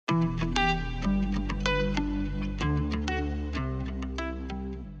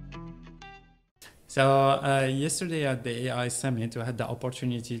So yesterday at the AI Summit, we had the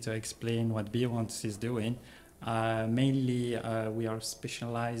opportunity to explain what Beewant is doing. Mainly, we are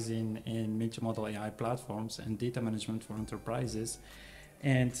specializing in multimodal AI platforms and data management for enterprises.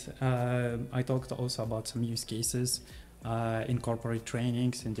 And I talked also about some use cases in corporate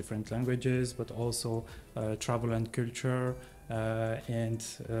trainings in different languages, but also travel and culture, and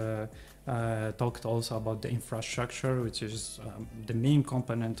talked also about the infrastructure, which is the main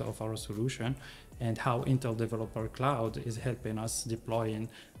component of our solution, and how Intel Developer Cloud is helping us deploying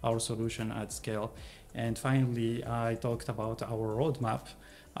our solution at scale. And finally, I talked about our roadmap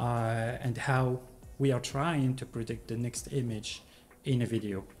and how we are trying to predict the next image in a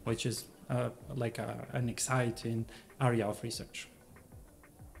video, which is like an exciting area of research.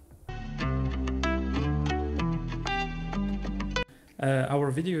 Our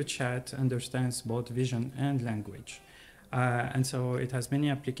video chat understands both vision and language. And so it has many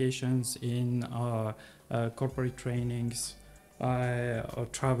applications in corporate trainings, or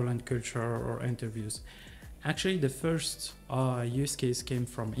travel and culture, or interviews. Actually, the first use case came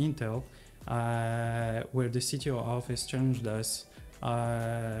from Intel, where the CTO office challenged us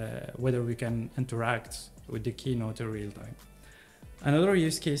whether we can interact with the keynote in real time. Another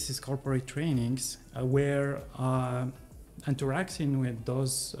use case is corporate trainings, where interacting with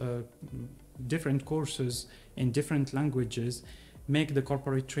those different courses in different languages make the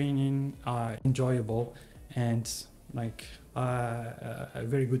corporate training enjoyable and like a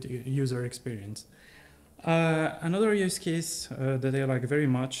very good user experience. Another use case that I like very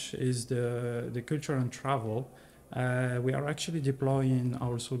much is the culture and travel. We are actually deploying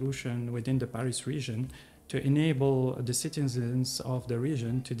our solution within the Paris region to enable the citizens of the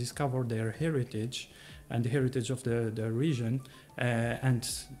region to discover their heritage and the heritage of the region, and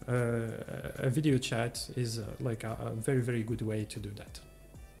a video chat is like a very, very good way to do that.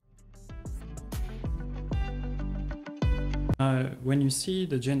 When you see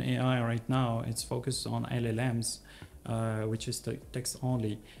the GenAI right now, it's focused on LLMs, which is text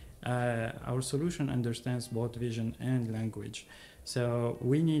only. Our solution understands both vision and language. So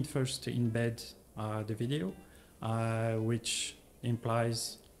we need first to embed the video, which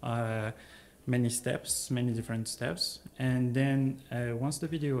implies many different steps. And then once the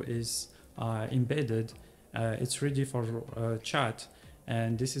video is embedded, it's ready for chat.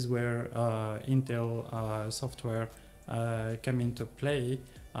 And this is where Intel software come into play,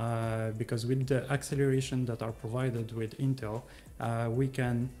 because with the acceleration that are provided with Intel, we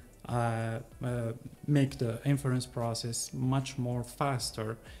can make the inference process much more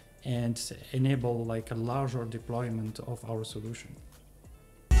faster and enable like a larger deployment of our solution.